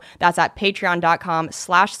show. That's at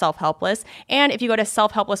patreon.com/selfhelpless. And if you go to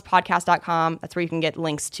selfhelplesspodcast.com, that's where you can get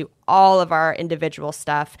links to all of our individual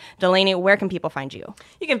stuff. Delaney, where can people find you?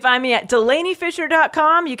 You can find me at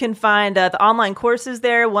DelaneyFisher.com. You can find the online courses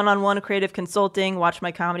there, one-on-one creative consulting, watch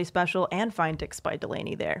my comedy special, and find Dicks by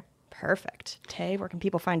Delaney there. Perfect. Tay, where can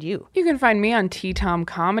people find you? You can find me on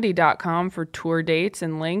ttomcomedy.com for tour dates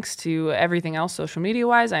and links to everything else social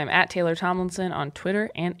media-wise. I am at Taylor Tomlinson on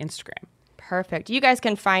Twitter and Instagram. Perfect. You guys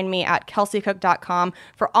can find me at kelseycook.com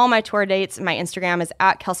for all my tour dates. My Instagram is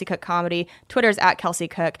at kelseycookcomedy. Twitter's at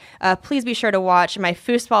kelseycook. Please be sure to watch my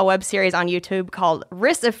foosball web series on YouTube called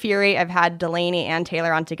Wrist of Fury. I've had Delaney and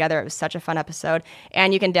Taylor on together. It was such a fun episode.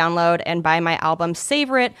 And you can download and buy my album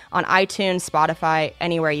Savor It on iTunes, Spotify,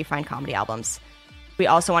 anywhere you find comedy albums. We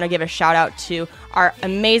also want to give a shout out to our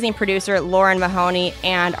amazing producer, Lauren Mahoney,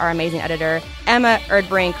 and our amazing editor, Emma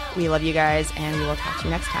Erdbrink. We love you guys, and we will talk to you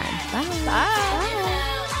next time. Bye. Bye.